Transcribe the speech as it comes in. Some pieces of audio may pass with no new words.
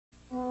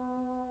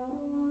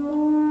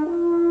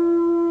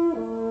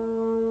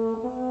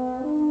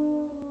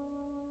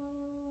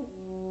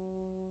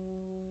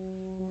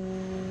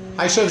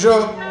Hi, Chef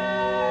Joe.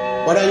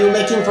 What are you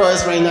making for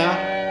us right now?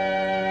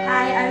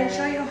 Hi, I will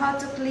show you how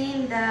to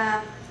clean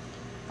the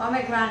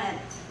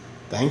pomegranate.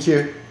 Thank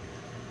you.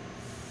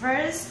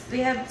 First, we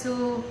have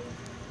to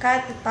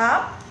cut the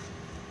top.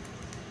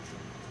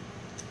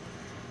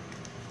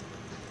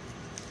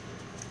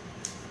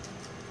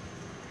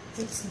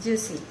 It's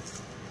juicy.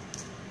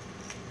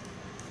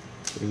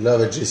 We love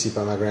a juicy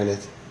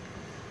pomegranate.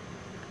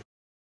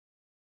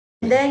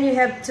 Then you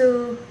have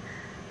to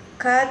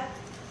cut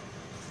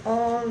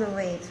all the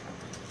way.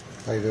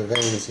 Like the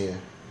veins here.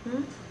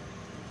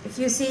 If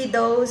you see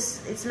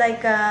those, it's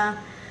like a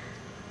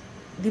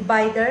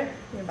divider.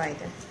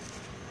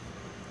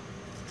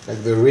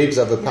 Like the ribs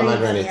of the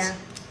pomegranate. Yeah.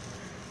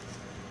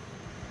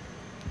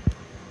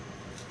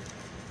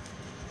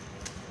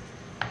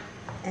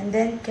 And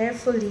then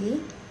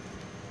carefully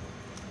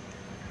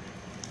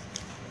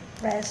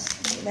press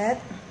like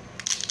that.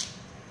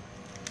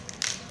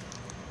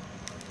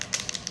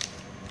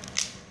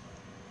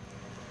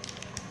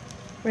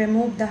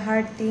 Remove the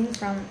hard thing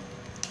from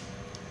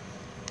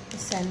the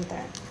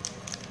center.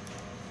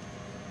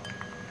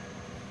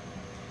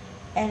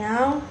 And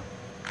now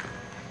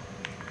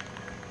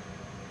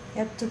you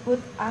have to put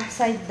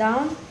upside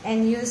down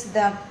and use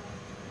the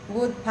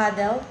wood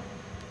paddle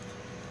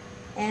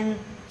and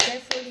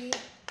carefully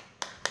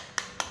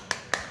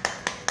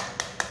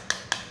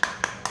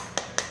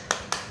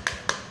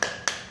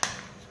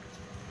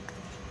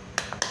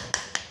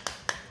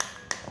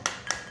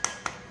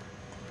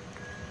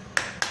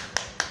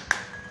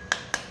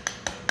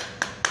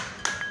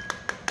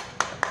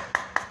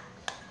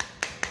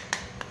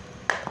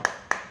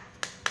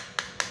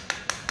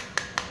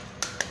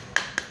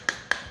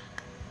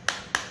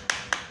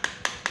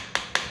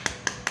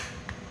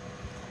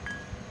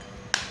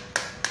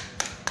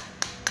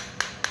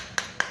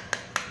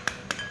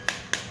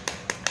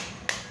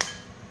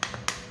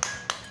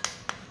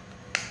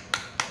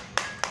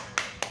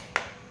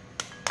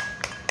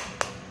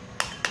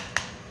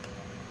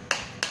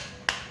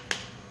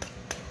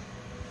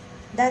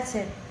that's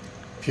it.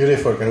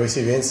 Beautiful. Can we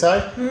see the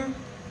inside?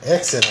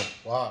 Excellent.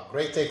 Wow,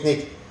 great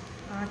technique.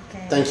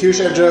 Okay. Thank you,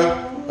 Chef Joe.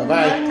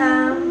 Bye-bye.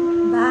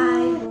 Welcome. Bye.